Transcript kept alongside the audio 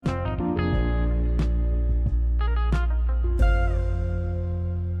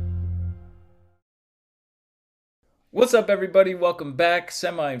What's up, everybody? Welcome back.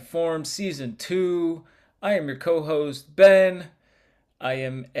 Semi-Informed Season 2. I am your co-host, Ben. I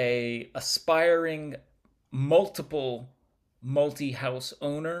am a aspiring multiple multi-house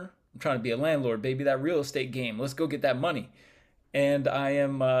owner. I'm trying to be a landlord, baby. That real estate game. Let's go get that money. And I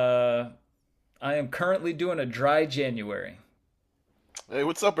am currently doing a dry January. Hey,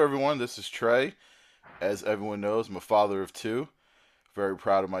 what's up, everyone? This is Trey. As everyone knows, I'm a father of two. Very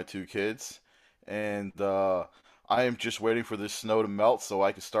proud of my two kids. And I am just waiting for this snow to melt so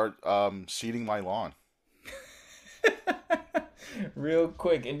I can start seeding my lawn. Real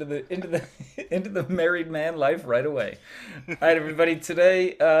quick into the married man life right away. All right, everybody.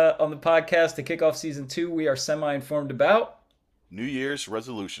 Today on the podcast to kick off season 2, we are semi-informed about. New Year's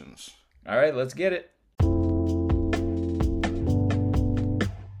resolutions. All right, let's get it.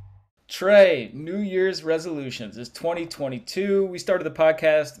 Trey, New Year's resolutions. It's 2022. We started the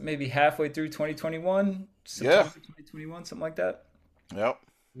podcast maybe halfway through 2021, Yeah. September 2021, something like that. Yep.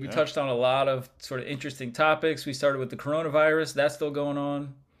 We Yeah. touched on a lot of sort of interesting topics. We started with the coronavirus. That's still going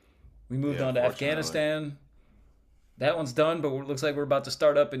on. We moved Yeah, on to unfortunately. Afghanistan. That one's done, but it looks like we're about to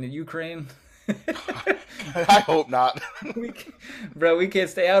start up in the Ukraine. I hope not. we, bro, we can't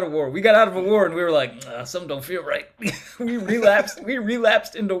stay out of war. We got out of a war and we were like, something don't feel right. we relapsed. We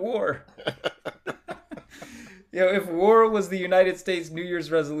relapsed into war. If war was the United States New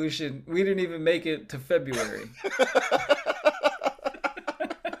Year's resolution, we didn't even make it to February.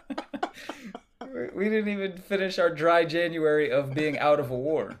 We didn't even finish our dry January of being out of a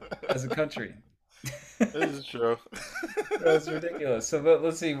war as a country. This is true. That's ridiculous. So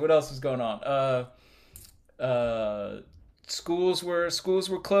let's see what else was going on. Schools were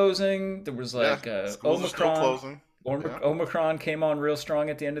closing. There was Yeah. like Schools are still closing. Yeah. Omicron came on real strong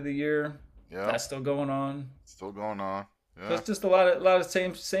at the end of the year. Yeah. That's still going on. Still going on. So Yeah. it's just a lot of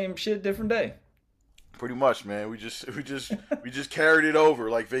same shit, different day. Pretty much, man. We just carried it over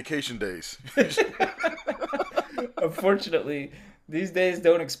like vacation days. Unfortunately, these days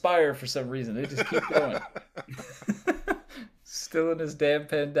don't expire for some reason. They just keep going. Still in this damn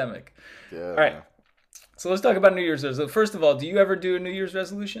pandemic. Yeah. All right. Man. So let's talk about New Year's resolution. First of all, do you ever do a New Year's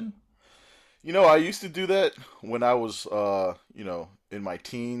resolution? I used to do that when I was, in my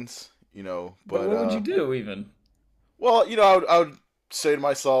teens, But but what would you do even? well, I would say to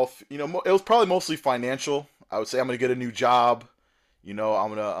myself, it was probably mostly financial. I would say I'm gonna get a new job. I'm When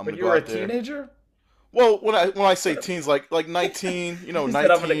gonna you go were a out there. teenager? Well, when I say teens, like 19, He said, "I'm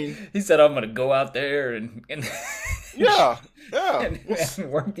gonna." 19. He said, "I'm gonna go out there and Yeah, yeah. and, and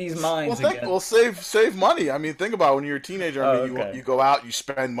work these mines Think again." well save money. I mean, think about it, when you're a teenager. I Oh, mean, okay. you go out, you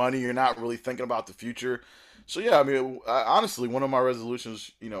spend money. You're not really thinking about the future. So yeah, I mean, honestly, one of my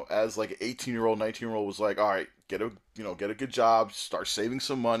resolutions, as like an 18-year-old, 19-year-old, was like, all right, get a good job, start saving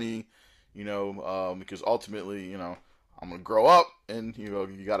some money, because ultimately, I'm gonna grow up, and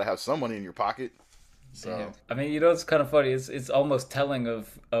you got to have some money in your pocket. Damn. So I mean, it's kind of funny. It's almost telling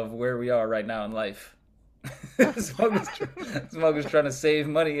of where we are right now in life. Smug was trying to save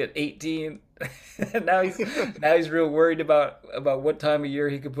money at 18. And now he's real worried about what time of year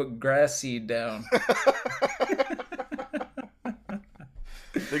he could put grass seed down.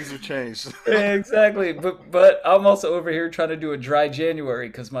 things have changed. Exactly, but I'm also over here trying to do a dry January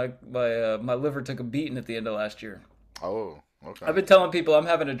because my liver took a beating at the end of last year. Oh, okay. I've been telling people I'm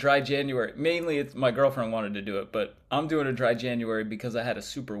having a dry January. Mainly, it's my girlfriend wanted to do it, but I'm doing a dry January because I had a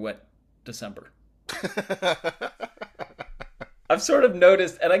super wet December. I've sort of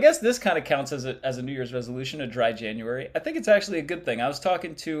noticed, and I guess this kind of counts as a New Year's resolution, a dry January. I think it's actually a good thing. I was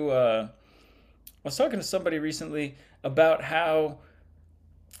talking to somebody recently about how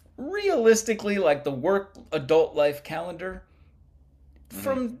realistically, like the work adult life calendar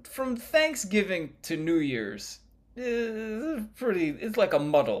Hmm. from Thanksgiving to New Year's is pretty. It's like a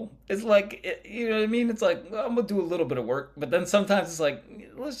muddle. It's like you know what I mean. It's like, well, I'm gonna do a little bit of work, but then sometimes it's like,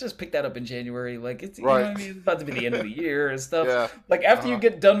 let's just pick that up in January. Like it's you know what Right. I mean. It's about to be the end of the year and stuff. Yeah. Like after you Uh-huh.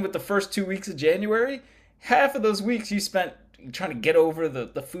 get done with the first 2 weeks of January, half of those weeks you spent trying to get over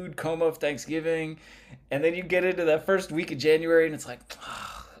the food coma of Thanksgiving, and then you get into that first week of January and it's like,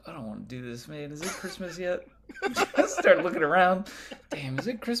 I don't want to do this, man. Is it Christmas yet? I start looking around. Damn, is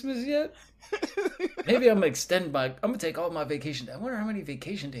it Christmas yet? Maybe I'm gonna take all my vacation days. I wonder how many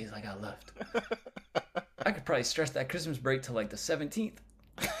vacation days I got left. I could probably stretch that Christmas break to like the 17th.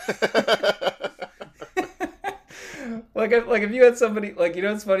 Like if you had somebody like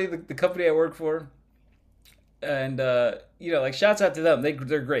it's funny the company I work for, and like shouts out to them.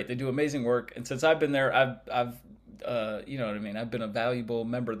 They're great. They do amazing work. And since I've been there, I've you know what I mean. I've been a valuable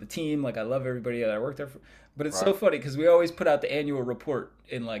member of the team. Like I love everybody that I work there for. But it's so Right. funny because we always put out the annual report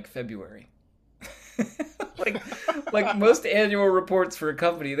in like February. like like most annual reports for a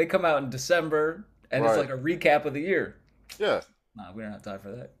company, they come out in December, and it's Right. like a recap of the year. Yeah. Nah, we don't have time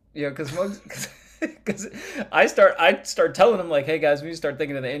for that. Yeah, because most because I start telling them like, hey guys, we need to start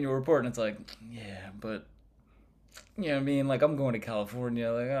thinking of the annual report, and it's like, yeah, but you know what I mean? Like I'm going to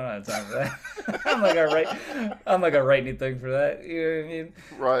California, like I don't have time for that. I'm like I write anything for that. You know what I mean?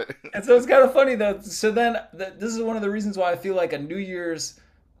 Right. And so it's kind of funny though. So then this is one of the reasons why I feel like a New Year's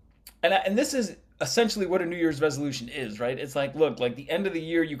and this is essentially what a New Year's resolution is, right? It's like, look, like the end of the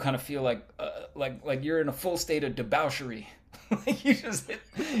year, you kind of feel like you're in a full state of debauchery. Like you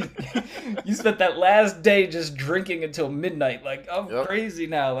spent that last day just drinking until midnight. Like I'm Yep. crazy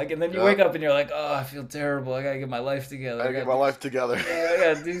now. Like, and then you Yep. wake up and you're like, oh, I feel terrible. I gotta get my life together. I get my life together. Yeah,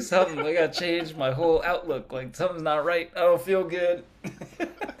 I gotta do something. I gotta change my whole outlook. Like something's not right. I don't feel good.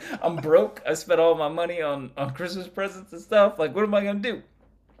 I'm broke. I spent all my money on Christmas presents and stuff. Like, what am I gonna do?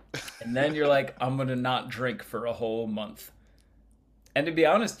 And then you're like, I'm gonna not drink for a whole month. And to be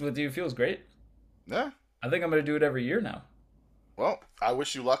honest with you, it feels great. Yeah. I think I'm gonna do it every year now. Well, I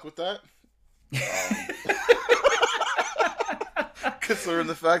wish you luck with that. Considering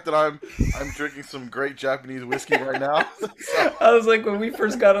the fact that I'm drinking some great Japanese whiskey right now. So, I was like, when we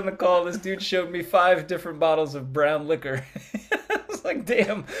first got on the call, this dude showed me 5 different bottles of brown liquor. I was like,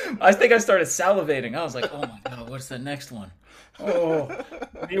 damn. I think I started salivating. I was like, oh my God, what's the next one? Oh.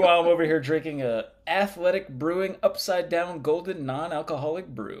 Meanwhile, I'm over here drinking a Athletic Brewing Upside Down Golden Non-Alcoholic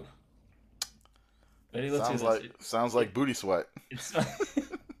Brew. Ready? Let's do this. sounds like booty sweat.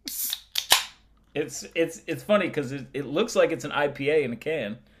 It's it's funny because it looks like it's an IPA in a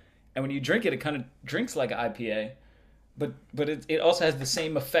can, and when you drink it, it kind of drinks like an IPA, but it also has the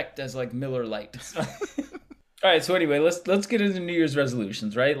same effect as like Miller Lite. All right, so anyway, let's get into New Year's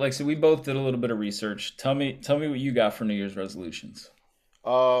resolutions, right? Like, so we both did a little bit of research. Tell me what you got for New Year's resolutions.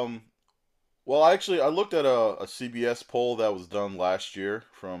 Um, well, actually, I looked at a CBS poll that was done last year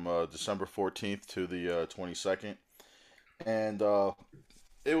from December 14th to the 22nd, and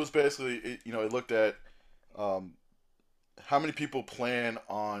it was basically, it looked at um, how many people plan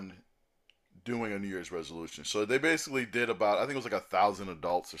on doing a New Year's resolution. So they basically did about, I think it was like 1,000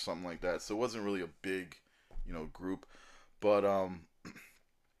 adults or something like that. So it wasn't really a big, group, but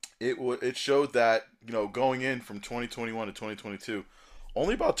it showed that going in from 2021 to 2022,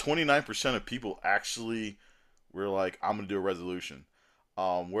 only about 29% of people actually were like, I'm gonna do a resolution.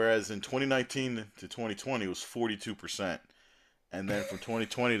 Whereas in 2019 to 2020 it was 42%. And then from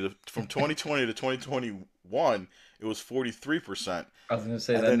 2020 to 2021 it was 43%. I was gonna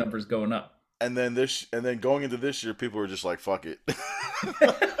say And that then number's going up. and then going into this year people were just like, fuck it.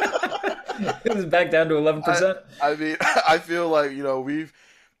 It was back down to 11%. I mean, I feel like,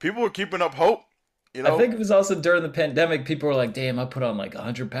 people were keeping up hope, I think it was also during the pandemic. People were like, "Damn, I put on like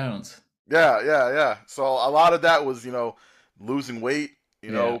 100 pounds." Yeah, yeah, yeah. So a lot of that was, losing weight,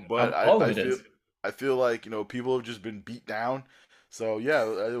 Yeah, but all of I it feel is. I feel like, people have just been beat down. So yeah,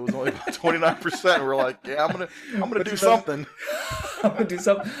 it was only about 29%. We're like, yeah, I'm gonna But do it doesn't- something. I'm gonna do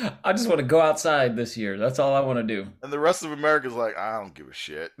something. I just want to go outside this year. That's all I want to do. And the rest of America's like, I don't give a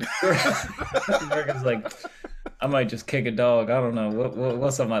shit. America's like, I might just kick a dog. I don't know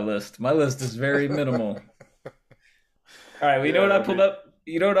what's on my list. My list is very minimal. All right, well, you know Yeah, what I I pulled mean, up?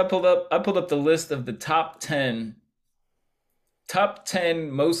 You know what I pulled up? I pulled up the list of the top 10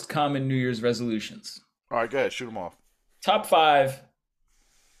 most common New Year's resolutions. all right, go ahead, shoot them off. Top 5,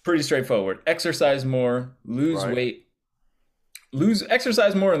 pretty straightforward. Exercise more, lose Right? weight.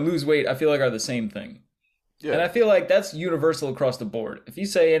 Exercise more and lose weight, I feel like are the same thing. And I Yeah, feel like that's universal across the board. If you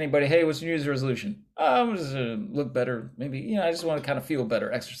say anybody, hey, what's your New Year's resolution? Oh, I'm just gonna look better. Maybe, I just want to kind of feel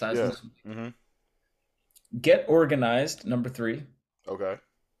better, exercise. yeah. Mm-hmm. Get organized, number 3. Okay.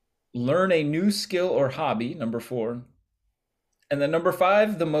 Learn a new skill or hobby, number 4. And then number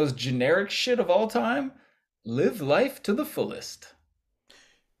 5, the most generic shit of all time, live life to the fullest.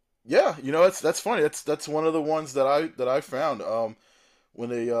 Yeah, that's funny. That's one of the ones that I found. When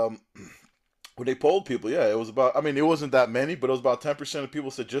they when they polled people, yeah, it was about. I mean, it wasn't that many, but it was about 10% of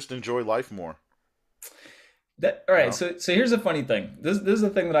people said just enjoy life more. All You right, know? so here's a funny thing. This is the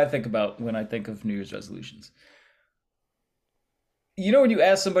thing that I think about when I think of New Year's resolutions. You know when you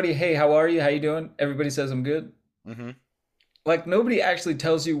ask somebody, "Hey, how are you? How you doing?" Everybody says, "I'm good." Hmm. Like nobody actually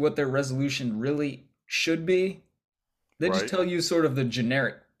tells you what their resolution really should be. They just Right. tell you sort of the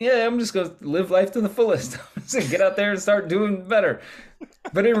generic. Yeah, I'm just gonna live life to the fullest. I'm just gonna get out there and start doing better.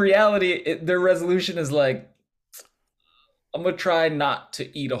 But in reality, their resolution is like, I'm gonna try not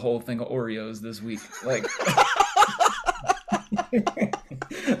to eat a whole thing of Oreos this week. Like,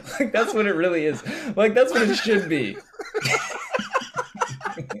 like that's what it really is. Like that's what it should be.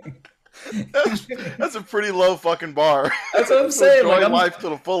 That's a pretty low fucking bar. That's what I'm saying. Enjoy Like life to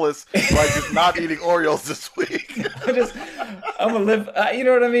the fullest by just not eating Oreos this week. I'm gonna live. You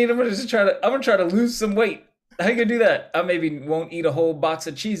know what I mean? I'm gonna try to lose some weight. How you gonna do that? I maybe won't eat a whole box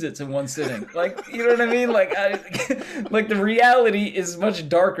of Cheez-Its in one sitting. Like, you know what I mean? Like, like the reality is much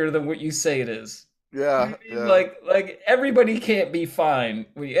darker than what you say it is. Yeah, yeah. Like everybody can't be fine.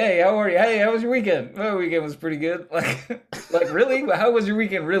 Hey, how are you? Hey, how was your weekend? My weekend was pretty good. Like really? How was your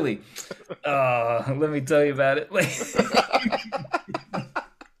weekend really? Let me tell you about it. Like,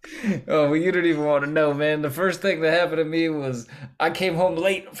 oh, well, you don't even want to know, man. The first thing that happened to me was I came home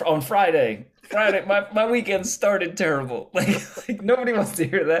late on Friday. My weekend started terrible. Like nobody wants to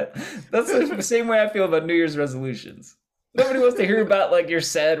hear that. That's the same way I feel about New Year's resolutions. Nobody wants to hear about like your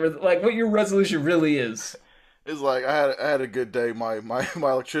sad, like what your resolution really is. It's like I had a good day. My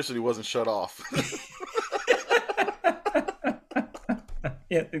electricity wasn't shut off.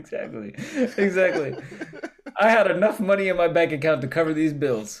 Yeah, exactly. I had enough money in my bank account to cover these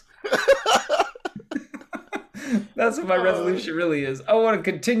bills. That's what my resolution really is. I want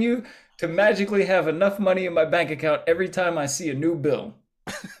to continue to magically have enough money in my bank account every time I see a new bill.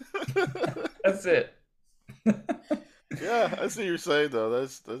 That's it. Yeah, I see what you're saying though.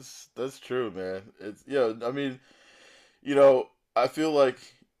 That's true, man. It's I mean, I feel like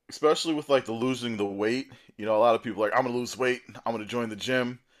especially with like the losing the weight, a lot of people are like I'm gonna lose weight, I'm gonna join the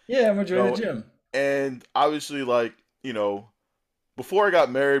gym. Yeah, I'm gonna join the gym. And obviously like, before I got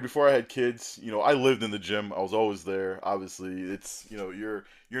married, before I had kids, I lived in the gym. I was always there. Obviously, it's, you're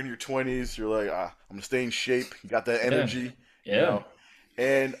in your 20s, you're like, I'm gonna stay in shape. You got that energy, Yeah.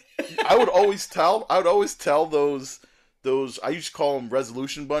 And I would always tell those I used to call them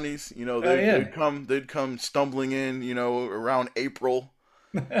resolution bunnies. They'd come stumbling in, around April.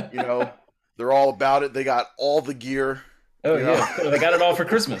 They're all about it. They got all the gear. Oh yeah, they got it all for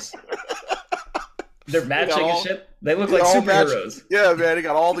Christmas. They're matching and shit. They look like superheroes. Yeah, man. They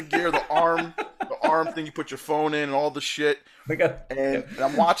got all the gear, the arm thing you put your phone in, and all the shit. And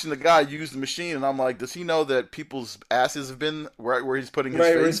I'm watching the guy use the machine, and I'm like, does he know that people's asses have been right where he's putting his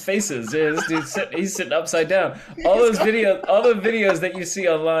face? Where his face is. Yeah, this dude's he's sitting upside down. All the videos that you see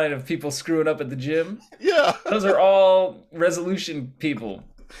online of people screwing up at the gym. Yeah, those are all resolution people.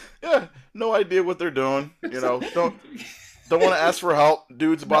 Yeah, no idea what they're doing. Don't want to ask for help.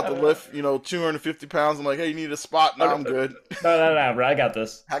 Dude's about to lift, 250 pounds. I'm like, hey, you need a spot? No, I'm good. No, bro, I got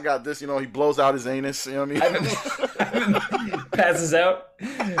this. He blows out his anus. You know what I mean? Passes out.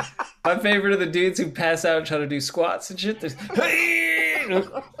 My favorite are the dudes who pass out and try to do squats and shit. The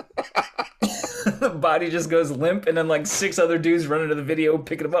body just goes limp, and then like 6 other dudes run into the video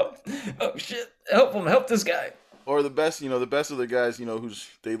picking him up. Oh shit! Help this guy. Or the best of the guys, who's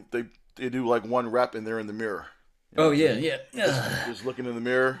they do like 1 rep and they're in the mirror. Yeah. Just looking in the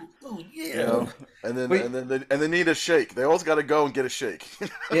mirror. Oh yeah. And then they need a shake. They always got to go and get a shake.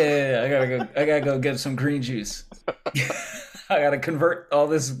 Yeah. I gotta go get some green juice. I gotta convert all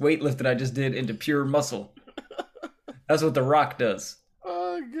this weightlifting I just did into pure muscle. That's what The Rock does.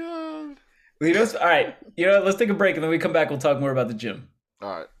 Oh god. All right. Let's take a break, and then we come back. We'll talk more about the gym. All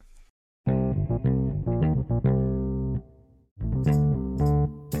right.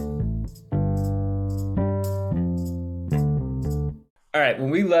 All right, when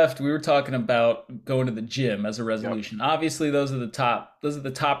we left, we were talking about going to the gym as a resolution. Yep. Obviously, those are the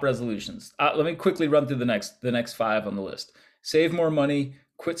top resolutions. Let me quickly run through the next 5 on the list. Save more money,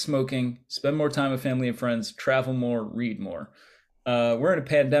 quit smoking, spend more time with family and friends, travel more, read more. We're in a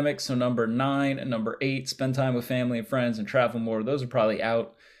pandemic, so number 9 and number 8, spend time with family and friends and travel more. Those are probably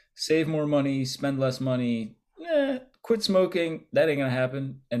out. Save more money, spend less money. Quit smoking, that ain't gonna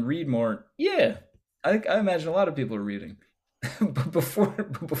happen. And read more. Yeah, I imagine a lot of people are reading. But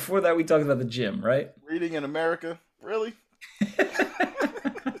before that, we talked about the gym, right? Reading in America? Really?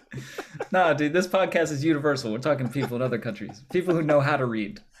 Nah, dude, this podcast is universal. We're talking to people in other countries. People who know how to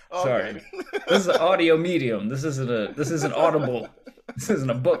read. Okay. Sorry. This is an audio medium. This isn't audible. This isn't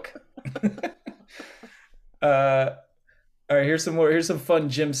a book. All right, here's some fun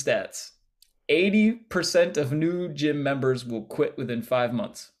gym stats. 80% of new gym members will quit within 5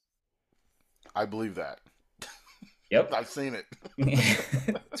 months. I believe that. Yep. I've seen it.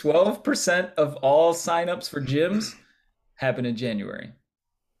 12% of all signups for gyms happen in January.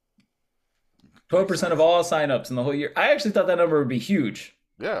 12% of all signups in the whole year. I actually thought that number would be huge.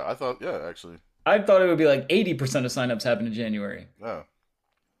 Yeah, actually. I thought it would be like 80% of signups happen in January. Yeah.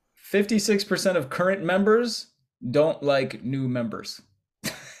 56% of current members don't like new members.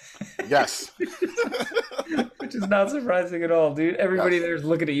 Yes. Which is not surprising at all, dude. Everybody there's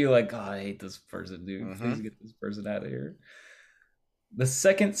looking at you like, oh, I hate this person, dude. Please get this person out of here. The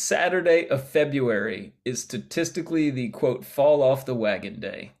second Saturday of February is statistically the quote fall off the wagon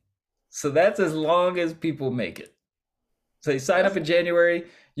day. So that's as long as people make it. So you sign up That's in January,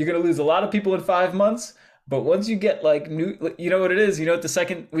 you're going to lose a lot of people in 5 months. But once you get like new, you know what it is? You know what the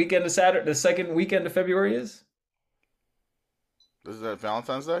second weekend of Saturday, the second weekend of February is? Is that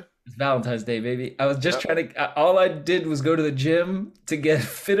Valentine's Day? It's Valentine's Day, baby. I was just Yep. trying to, all I did was go to the gym to get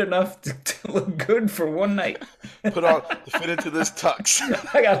fit enough to look good for one night. Put on to fit into this tux.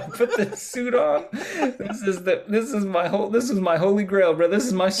 I gotta put this suit on. This is my holy grail, bro. This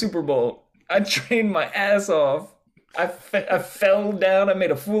is my Super Bowl. I trained my ass off. I fell down. I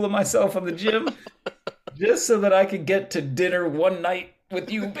made a fool of myself on the gym just so that I could get to dinner one night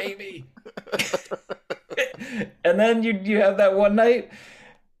with you, baby. And then you have that one night,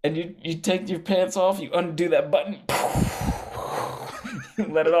 and you take your pants off. You undo that button.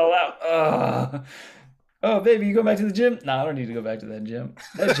 Let it all out. Oh, baby, you go back to the gym? No, I don't need to go back to that gym.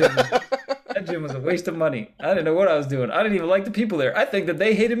 That gym was a waste of money. I didn't know what I was doing. I didn't even like the people there. I think that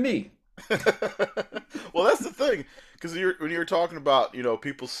they hated me. Well, that's the thing, because when you're talking about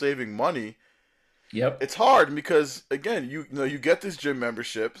people saving money, Yep. it's hard because again, you get this gym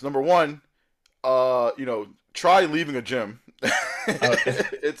memberships. Number one, try leaving a gym. Oh,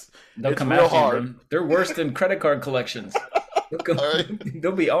 it's they'll it's come real after you, hard. man. They're worse than credit card collections. They'll, come, All right.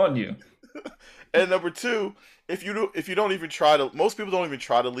 they'll be on you. And number two, if you don't even try to, most people don't even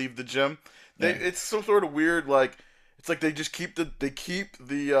try to leave the gym. Yeah. It's some sort of weird like it's like they just keep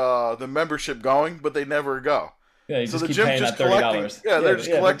the membership going, but they never go. Yeah, you So just the keep gym's paying that just collecting, $30. yeah, Yeah, they're just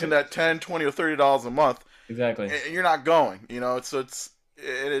yeah, collecting that 10, 20, or $30 a month, exactly. and you're not going.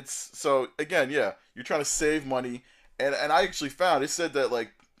 So again, yeah, you're trying to save money, and I actually found it said that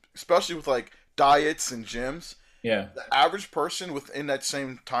like especially with like diets and gyms, Yeah, the average person within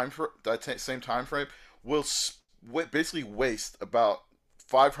same time frame will basically waste about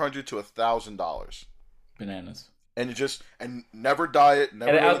 $500 to $1,000, bananas. and and never diet, And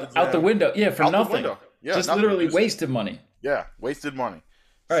never go to the out the gym, window. Yeah, for out the nothing. window. Yeah, Just nothing. literally wasted money. Yeah, wasted money.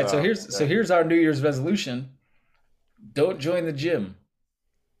 All right, so So so here's our New Year's resolution. Don't join the gym.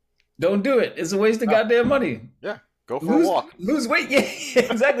 Don't do it. It's a waste of yeah, goddamn money. yeah, go for a walk. Lose weight. Yeah,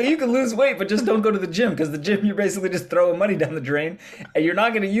 exactly. You can lose weight, but just don't go to the gym because the gym you're basically just throwing money down the drain, and you're not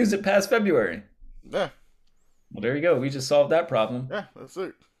going to use it past February. Yeah, Well, there you go. We just solved that problem. yeah, that's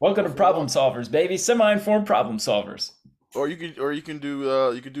it. Welcome Go to for a problem walk. solvers, baby. Semi-informed problem solvers. Or you can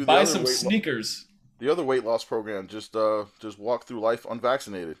do Buy some sneakers. the other weight loss program. Just walk through life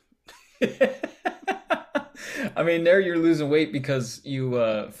unvaccinated. I mean, there you're losing weight because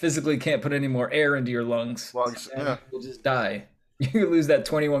you physically can't put any more air into your lungs, Lungs, and yeah, you'll just die. You lose that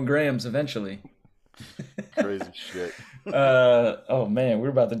 21 grams eventually. crazy shit. Oh man, we're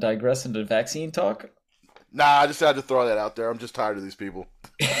about to digress into vaccine talk. Nah, I just had to throw that out there. I'm just tired of these people.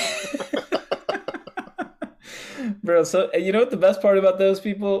 Bro, so you know what the best part about those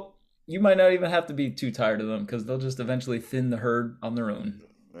people? You might not even have to be too tired of them because they'll just eventually thin the herd on their own.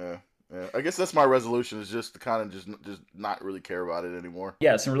 Yeah, yeah. I guess that's my resolution is just to kind of just not really care about it anymore.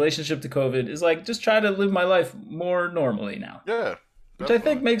 Yes, in relationship to COVID, is like just try to live my life more normally now. Yeah, Which I think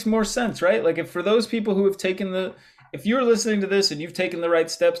definitely. makes more sense, right? Like if for those people who have taken if you're listening to this and you've taken the right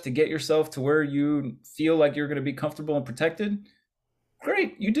steps to get yourself to where you feel like you're going to be comfortable and protected,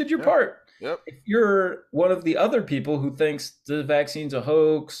 great, you did your Yeah. part. Yep. If you're one of the other people who thinks the vaccine's a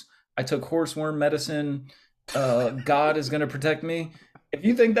hoax, I took horseworm medicine, God is going to protect me. If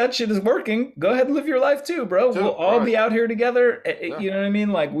you think that shit is working, go ahead and live your life too, bro. Too, We'll all right. be out here together. Yeah. You know what I mean?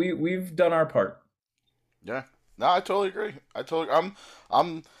 Like we've done our part. Yeah. No, I totally agree.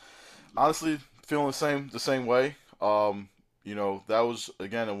 I'm honestly feeling the same way. That was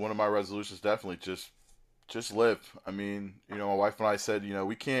again one of my resolutions. Definitely just live. I mean, my wife and I said,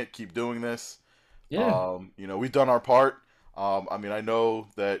 we can't keep doing this. Yeah. We've done our part. I mean, I know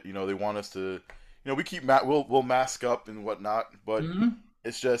that they want us to, we we'll mask up and whatnot, but Mhm.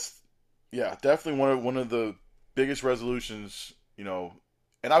 it's just, yeah, definitely one of the biggest resolutions.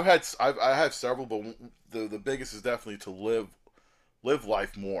 And I have several, but the biggest is definitely to live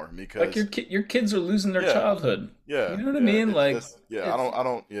life more Like because your kids are losing their yeah, childhood. yeah, You know what I yeah, mean? it's Like just, yeah, it's I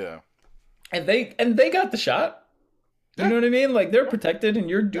don't, yeah, and they got the shot. You yeah, know what I mean? Like they're yeah, protected and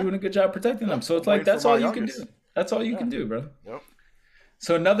you're doing a good job protecting yeah. them. So it's I'm like waiting for that's all my you can youngest. do. That's all you Yeah, can do, bro. yep,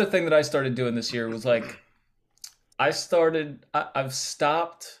 So another thing that I started doing this year was like I've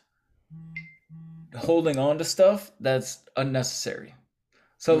stopped holding on to stuff that's unnecessary.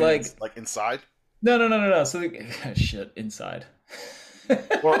 So you mean like it's like inside? no. So shit inside.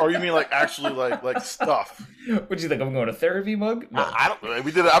 or you mean like actually like stuff? What do you think? I'm going to therapy, mug? No. I don't.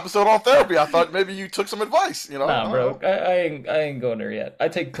 We did an episode on therapy. I thought maybe you took some advice. You know, I Nah, don't bro. know. I ain't going there yet. I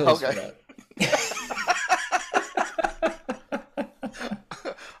take pills for Okay. that.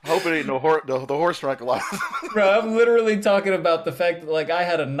 I hope it ain't the horse tranquilizer. Bro, I'm literally talking about the fact that like I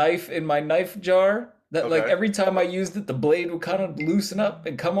had a knife in my knife jar that like Okay. every time I used it, the blade would kind of loosen up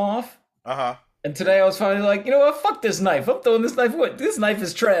and come off. Uh huh. And today I was finally like, you know what? Fuck this knife. I'm throwing this knife away. This knife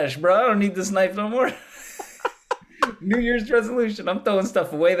is trash, bro. I don't need this knife no more. New Year's resolution. I'm throwing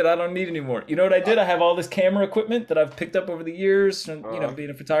stuff away that I don't need anymore. You know what I did? I have all this camera equipment that I've picked up over the years, and being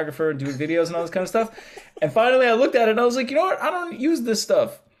a photographer and doing videos and all this kind of stuff. And finally, I looked at it and I was like, you know what? I don't use this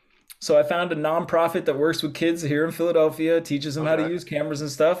stuff. So I found a nonprofit that works with kids here in Philadelphia, teaches them how to Okay. use cameras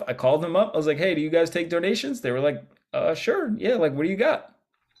and stuff. I called them up. I was like, hey, do you guys take donations? They were like, sure. Yeah. Like, what do you got?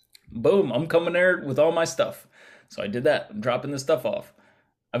 Boom. I'm coming there with all my stuff. So I did that. I'm dropping this stuff off.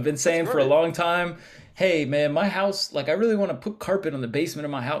 I've been That's saying for a great. long time, hey, man, my house, like, I really want to put carpet on the basement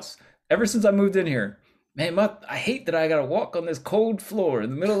of my house. Ever since I moved in here, man, I hate that I got to walk on this cold floor in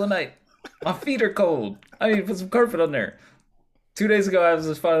the middle of the night. My feet are cold. I need to put some carpet on there. 2 days ago, I was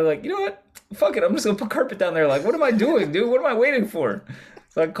just finally like, you know what? Fuck it. I'm just gonna put carpet down there. Like, what am I doing, dude? What am I waiting for?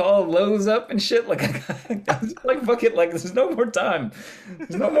 So I call Lowe's up and shit. Like, I was like, fuck it. Like, there's no more time.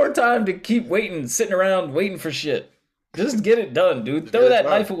 There's no more time to keep waiting, sitting around waiting for shit. Just get it done, dude. Just get Throw it that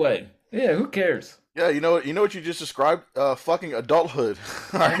done. knife away. Yeah, who cares? Yeah, you know what you just described? Fucking adulthood.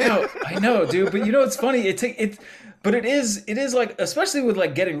 All right. I know, dude. But you know, it's funny. But it is like, especially with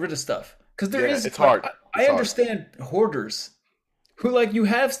like getting rid of stuff, because there Yeah, is it's like, hard. I It's hard. understand hoarders who like you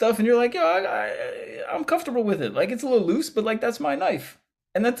have stuff and you're like, yo, I'm comfortable with it. Like it's a little loose, but like that's my knife.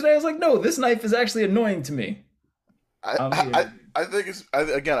 And then today I was like, no, this knife is actually annoying to me. I, I, Yeah. I think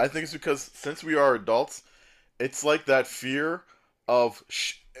again, I think it's because since we are adults, it's like that fear of,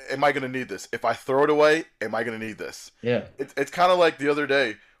 am I going to need this? If I throw it away, am I going to need this? Yeah. It's kind of like the other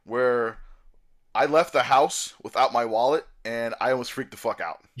day where I left the house without my wallet and I almost freaked the fuck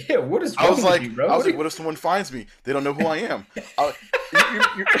out. Yeah. What is wrong with you, bro? What if someone finds me? They don't know who I am.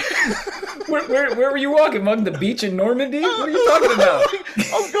 Where were you walking? Among the beach in Normandy? What are you talking about?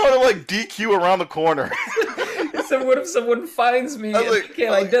 I was going to like DQ around the corner. So what if someone finds me I and was they like, can't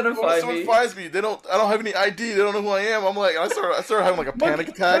what if identify someone me? finds me? I don't have any ID. They don't know who I am. I'm like, I started having like a panic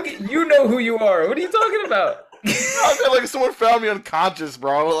attack. You know who you are. What are you talking about? I felt like someone found me unconscious,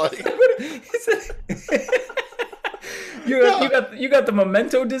 bro. Like, you got the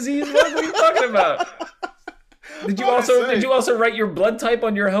memento disease. What are you talking about? Did you what am I also saying? write your blood type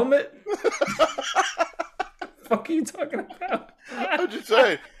on your helmet? Fuck are you talking about? I'm just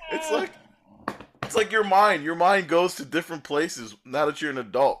saying, it's like your mind goes to different places now that you're an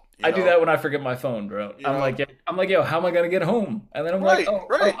adult. You I know? do that when I forget my phone, bro. You I'm know? like, yo, how am I gonna get home? And then I'm Right, like, oh,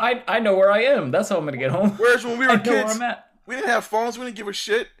 right. I know where I am. That's how I'm gonna get home. Whereas when we I were know where kids, I'm at. we didn't have phones. We didn't give a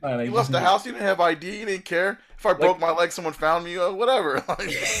shit. I know, You you left just the knew. house. You didn't have ID. You didn't care. If I broke my leg, someone found me. Whatever. Like,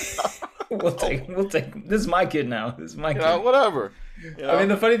 We'll take. This is my kid now. This is my kid. whatever. You know? I mean,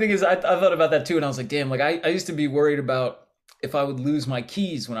 the funny thing is, I thought about that too, and I was like, damn, like I used to be worried about if I would lose my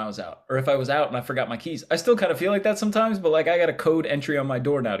keys when I was out, or if I was out and I forgot my keys. I still kind of feel like that sometimes, but like I got a code entry on my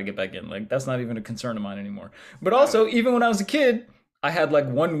door now to get back in. Like that's not even a concern of mine anymore. But also, even when I was a kid, I had like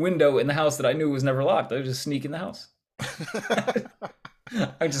one window in the house that I knew was never locked. I would just sneak in the house.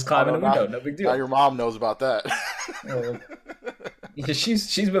 I just climb in the window, no big Now deal. your mom knows about that Uh, because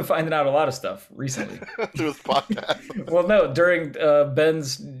she's been finding out a lot of stuff recently. through this podcast. Well, no, during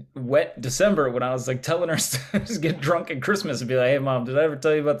Ben's wet December when I was like telling her to just get drunk at Christmas and be like, "Hey, mom, did I ever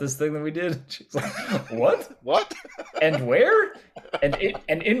tell you about this thing that we did?" She's like, "What? What? And where? And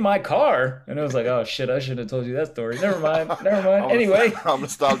in my car?" And I was like, "Oh shit, I should have told you that story. Never mind. Never mind. Anyway, I'm gonna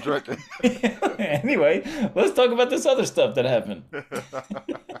stop drinking. anyway, let's talk about this other stuff that happened."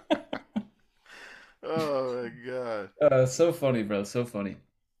 Oh my god. So funny, bro. So funny.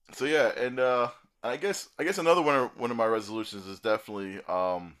 So yeah, and I guess another one of my resolutions is definitely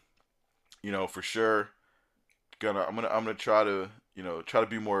for sure I'm gonna try to try to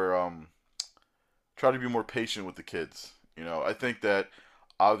be more patient with the kids. I think that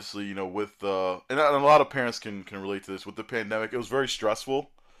obviously, with and a lot of parents can relate to this with the pandemic. It was very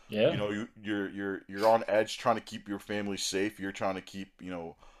stressful. Yeah. You're on edge trying to keep your family safe. You're trying to keep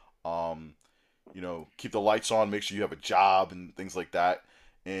um keep the lights on, make sure you have a job and things like that.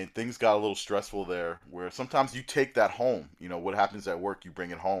 And things got a little stressful there, where sometimes you take that home. What happens at work, you bring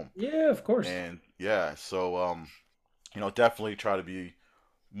it home. Yeah, of course. And yeah, so definitely try to be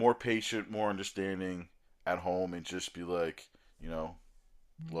more patient, more understanding at home, and just be like,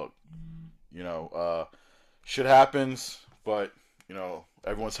 look, shit happens, but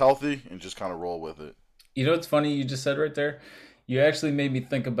everyone's healthy and just kind of roll with it. You know what's funny you just said right there? You actually made me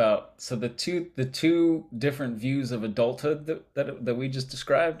think about so the two different views of adulthood that we just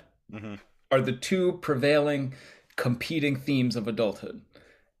described Hmm. are the two prevailing competing themes of adulthood.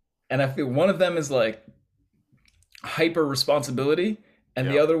 And I feel one of them is like hyper responsibility and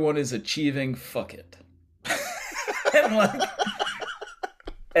the Yep. other one is achieving fuck it. and like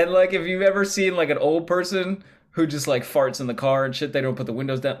And like, if you've ever seen like an old person who just like farts in the car and shit, they don't put the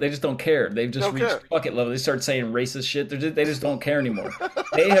windows down. They just don't care. They've just Don't reached care. bucket level. They start saying racist shit. They just don't care anymore.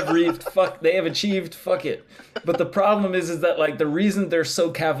 They have reached fuck. They have achieved fuck it. But the problem is that like the reason they're so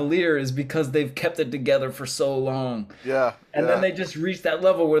cavalier is because they've kept it together for so long, Yeah. and Yeah. then they just reach that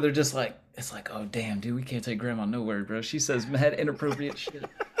level where they're just like, it's like, oh damn, dude, we can't take grandma nowhere, bro. She says mad inappropriate shit.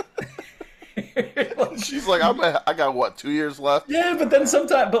 She's like, I got what, 2 years left? Yeah, but then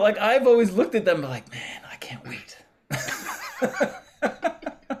sometimes, but like I've always looked at them like, man, I can't wait.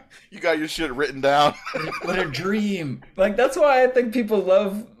 You got your shit written down. What a dream! Like that's why I think people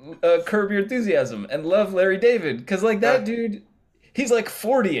love Curb Your Enthusiasm and love Larry David because like that dude, he's like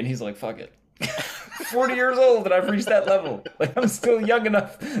 40 and he's like, fuck it. 40 years old and I've reached that level. Like I'm still young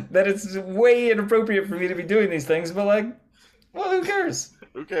enough that it's way inappropriate for me to be doing these things, but like, well, who cares?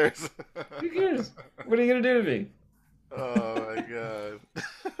 Who cares? Who cares? What are you gonna do to me? Oh my god.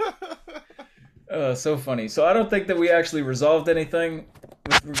 So funny. So I don't think that we actually resolved anything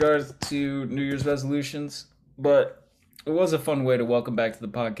with regards to New Year's resolutions, but it was a fun way to welcome back to the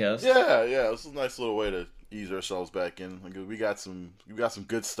podcast. Yeah. This is a nice little way to ease ourselves back in. Like, we got some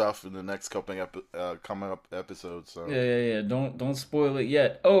good stuff in the next coming up episodes. So Yeah. Don't spoil it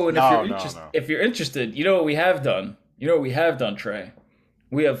yet. Oh, and No. if you're interested, you know what we have done. Trey.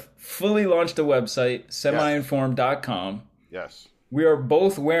 We have fully launched a website, semiinformed.com. Yes. We are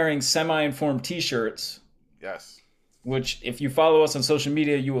both wearing semi-informed t-shirts, Yes. which if you follow us on social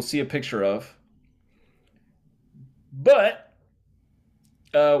media, you will see a picture of. But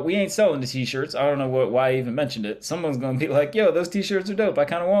we ain't selling the t-shirts. I don't know why I even mentioned it. Someone's going to be like, yo, those t-shirts are dope. I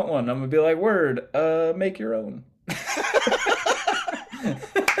kind of want one. I'm going to be like, word, make your own.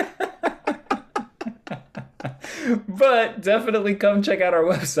 But definitely come check out our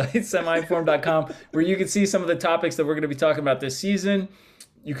website, semiinformed.com, where you can see some of the topics that we're going to be talking about this season.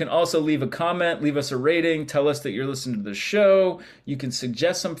 You can also leave a comment, leave us a rating, tell us that you're listening to the show. You can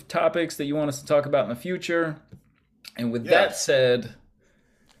suggest some topics that you want us to talk about in the future. And with that said,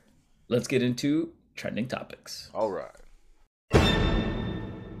 let's get into trending topics. All right.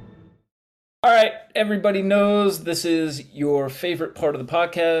 All right, everybody knows this is your favorite part of the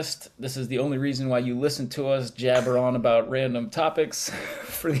podcast. This is the only reason why you listen to us jabber on about random topics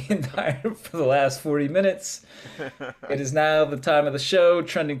for the last 40 minutes. It is now the time of the show,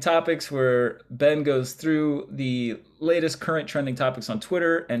 Trending Topics, where Ben goes through the latest current trending topics on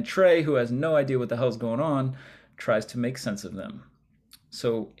Twitter, and Trey, who has no idea what the hell's going on, tries to make sense of them.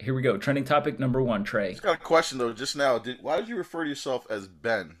 So here we go. Trending topic number 1, Trey. Just got a question though. Just now, why did you refer to yourself as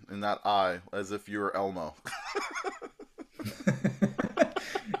Ben and not I, as if you were Elmo?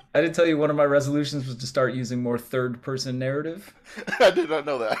 I did tell you one of my resolutions was to start using more third-person narrative. I did not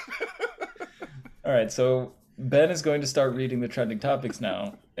know that. All right, so Ben is going to start reading the trending topics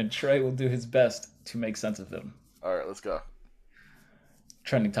now, and Trey will do his best to make sense of them. All right, let's go.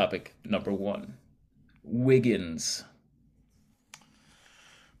 Trending topic number 1. Wiggins.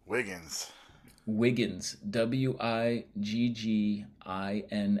 Wiggins. Wiggins.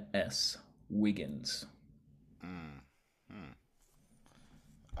 Wiggins.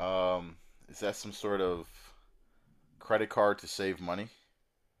 Is that some sort of credit card to save money?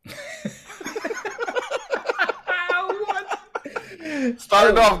 What?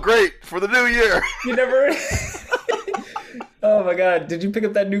 Started off great for the new year. You never... Oh my god, did you pick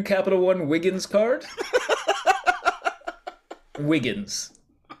up that new Capital One Wiggins card? Wiggins.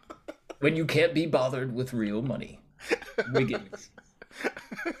 When you can't be bothered with real money. Wiggins.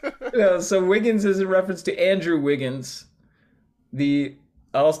 So Wiggins is in reference to Andrew Wiggins, the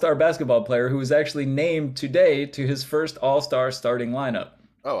All-Star basketball player who was actually named today to his first All-Star starting lineup.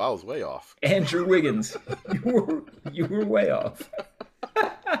 Oh, I was way off. Andrew Wiggins. You were way off.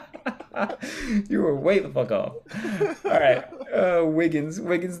 You were way the fuck off. All right. Wiggins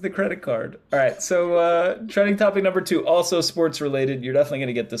the credit card. All right. So trending topic number 2, also sports related. You're definitely going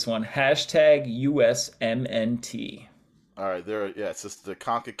to get this one. #USMNT. All right. It's just the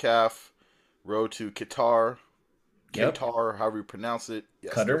CONCACAF Road to Qatar. Yep. Qatar, however you pronounce it.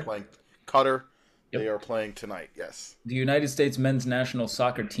 Yes, Qatar. They're playing Qatar. Yep. They are playing tonight. Yes. The United States men's national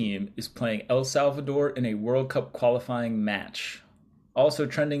soccer team is playing El Salvador in a World Cup qualifying match. Also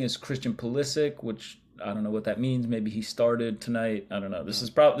trending is Christian Pulisic, which I don't know what that means. Maybe he started tonight. I don't know. This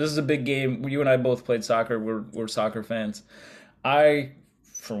is a big game. You and I both played soccer. We're soccer fans. I,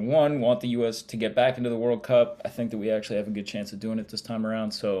 for one, want the U.S. to get back into the World Cup. I think that we actually have a good chance of doing it this time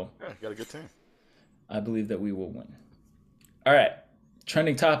around. So Yeah, you got a good team. I believe that we will win. All right.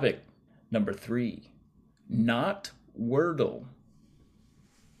 Trending topic number 3. Not Wordle.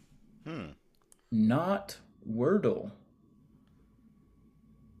 Not Wordle.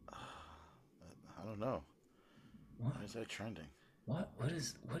 I don't know. What? Why is that trending? What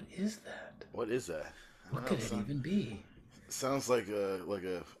is that? What is that? I What don't know. could it even be? Sounds like a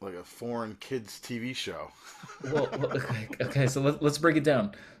foreign kids TV show. Well, okay, so let's break it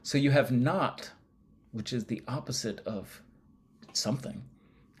down. So you have not, which is the opposite of something,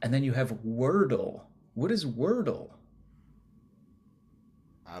 and then you have Wordle. What is Wordle?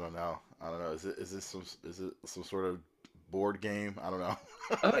 I don't know. Is it some sort of board game? I don't know.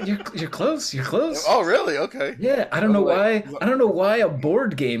 Oh, you're close. You're close. Oh, really? Okay. Yeah, I don't know why. I don't know why a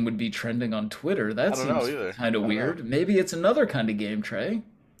board game would be trending on Twitter. That I don't know seems either. kind I of don't know. weird. Maybe it's another kind of game, Trey.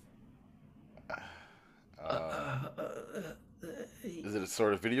 Is it a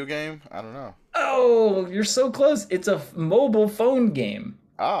sort of video game? I don't know. Oh, you're so close. It's a mobile phone game.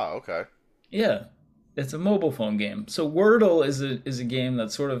 Ah, okay. Yeah, it's a mobile phone game. So Wordle is a game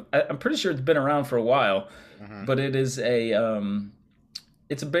that's sort of I'm pretty sure it's been around for a while, but it is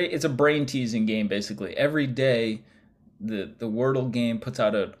it's a brain teasing game basically. Every day, the Wordle game puts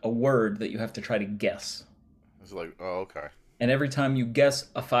out a word that you have to try to guess, It's like, oh, okay. and every time you guess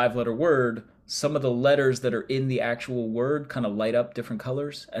a 5-letter word, some of the letters that are in the actual word kind of light up different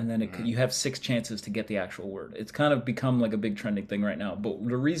colors, and then you have 6 chances to get the actual word. It's kind of become like a big trending thing right now. But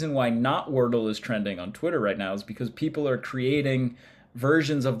the reason why not Wordle is trending on Twitter right now is because people are creating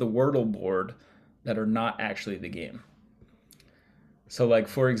versions of the Wordle board that are not actually the game. So, like,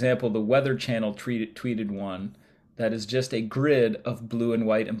 for example, the Weather Channel tweeted one that is just a grid of blue and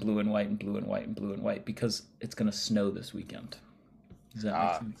white and blue and white and blue and white and blue and white because it's going to snow this weekend. Does that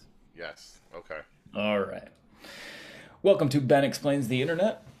make sense? Yes. Okay. All right. Welcome to Ben Explains the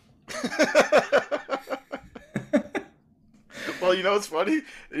Internet. Well, it's funny.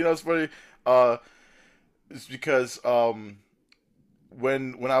 It's funny. It's because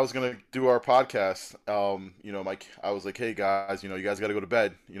when I was gonna do our podcast, I was like, hey guys, you guys got to go to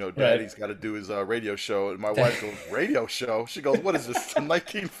bed. Daddy's got to do his radio show, and my wife goes, radio show? She goes, what is this, the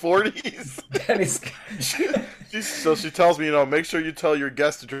 1940s? So she tells me, make sure you tell your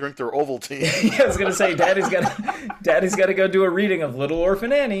guests to drink their Ovaltine. Yeah, I was gonna say, Daddy's got to go do a reading of Little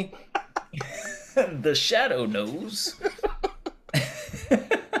Orphan Annie. The Shadow Knows.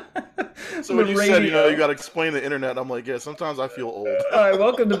 So when you said, you got to explain the internet, I'm like, yeah, sometimes I feel old. All right,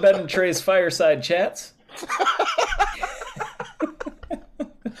 welcome to Ben and Trey's Fireside Chats.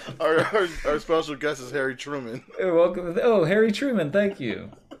 Our special guest is Harry Truman. Welcome. Oh, Harry Truman, thank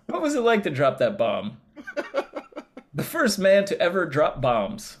you. What was it like to drop that bomb? The first man to ever drop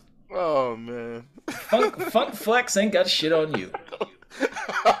bombs. Oh, man. Funk Flex ain't got shit on you.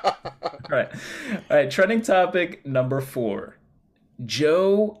 All right. Trending topic number 4.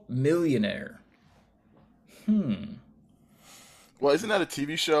 Joe Millionaire. Well, isn't that a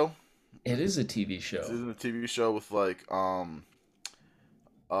TV show? It is a TV show. Isn't it a TV show with like I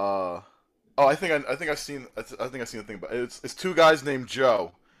think I've seen the thing about it. It's 2 guys named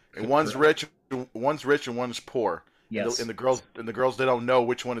Joe, and one's rich and one's poor. Yes. And the girls they don't know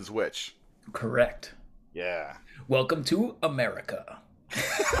which one is which. Correct. Yeah. Welcome to America.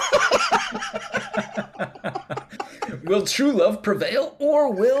 Will true love prevail,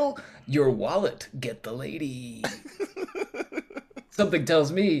 or will your wallet get the lady? Something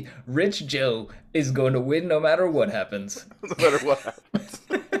tells me Rich Joe is going to win no matter what happens. No matter what happens.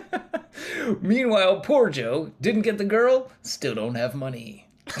 Meanwhile, poor Joe didn't get the girl, still don't have money.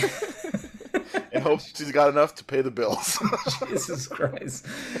 And hopes she's got enough to pay the bills. Jesus Christ.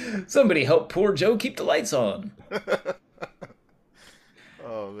 Somebody help poor Joe keep the lights on.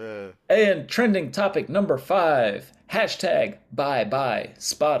 Oh, man. And trending topic number 5. Hashtag bye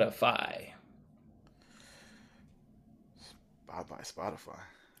Spotify. Bye Spotify.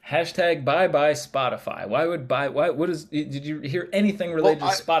 Hashtag bye Spotify. Did you hear anything related to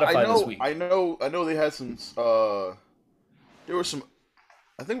Spotify this week? I know they had some, there was some,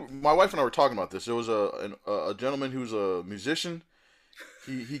 I think my wife and I were talking about this. There was a gentleman who's a musician.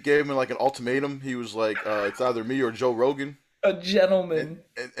 He gave me like an ultimatum. He was like, it's either me or Joe Rogan. A gentleman.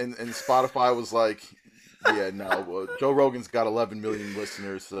 And Spotify was like, yeah, no, Joe Rogan's got 11 million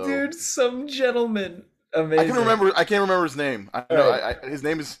listeners. So Dude, some gentleman. Amazing. I can't remember his name. I know his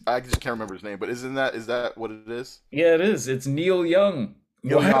name is. I just can't remember his name. But is that what it is? Yeah, it is. It's Neil Young.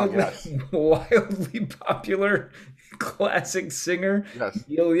 Neil Young, Wildly, yes. wildly popular classic singer Yes.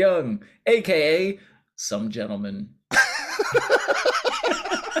 Neil Young, aka Some Gentleman.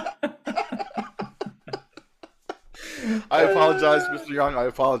 I apologize, Mr. Young. I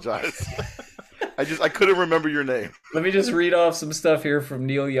apologize. I couldn't remember your name. Let me just read off some stuff here from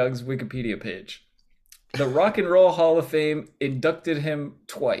Neil Young's Wikipedia page. The Rock and Roll Hall of Fame inducted him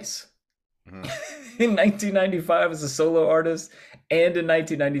twice. Mhm. In 1995 as a solo artist and in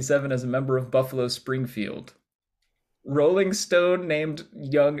 1997 as a member of Buffalo Springfield. Rolling Stone named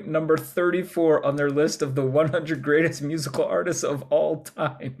Young number 34 on their list of the 100 greatest musical artists of all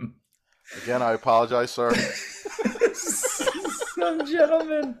time. Again, I apologize, sir. Some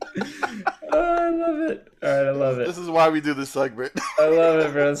Gentleman. Oh, I love it. All right, I love it. This is why we do this segment. I love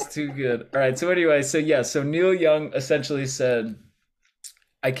it, bro. It's too good. All right. So anyway, so Neil Young essentially said,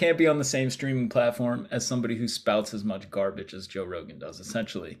 I can't be on the same streaming platform as somebody who spouts as much garbage as Joe Rogan does,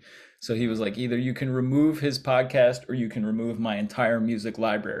 essentially. So he was like, either you can remove his podcast or you can remove my entire music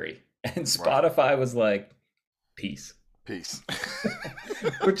library. And Spotify was like, peace. Peace.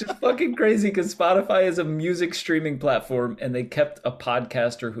 Which is fucking crazy because Spotify is a music streaming platform and they kept a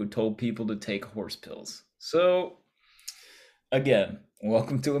podcaster who told people to take horse pills. So, again,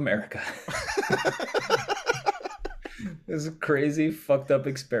 welcome to America. This is a crazy, fucked up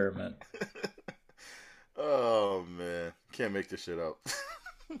experiment. Oh, man. Can't make this shit up.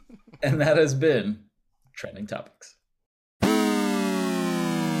 And that has been Trending Topics.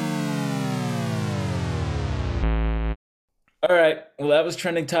 All right. Well, that was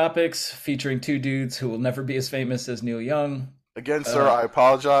Trending Topics featuring two dudes who will never be as famous as Neil Young. Again, sir, I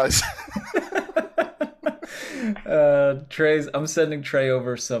apologize. I'm sending Trey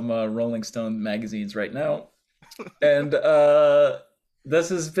over some Rolling Stone magazines right now. And this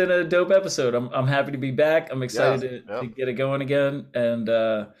has been a dope episode. I'm happy to be back. I'm excited to get it going again.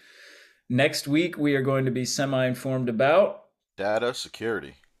 And next week, we are going to be semi-informed about data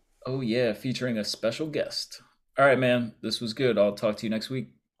security. Oh, yeah, featuring a special guest. All right, man. This was good. I'll talk to you next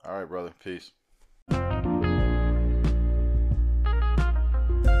week. All right, brother. Peace.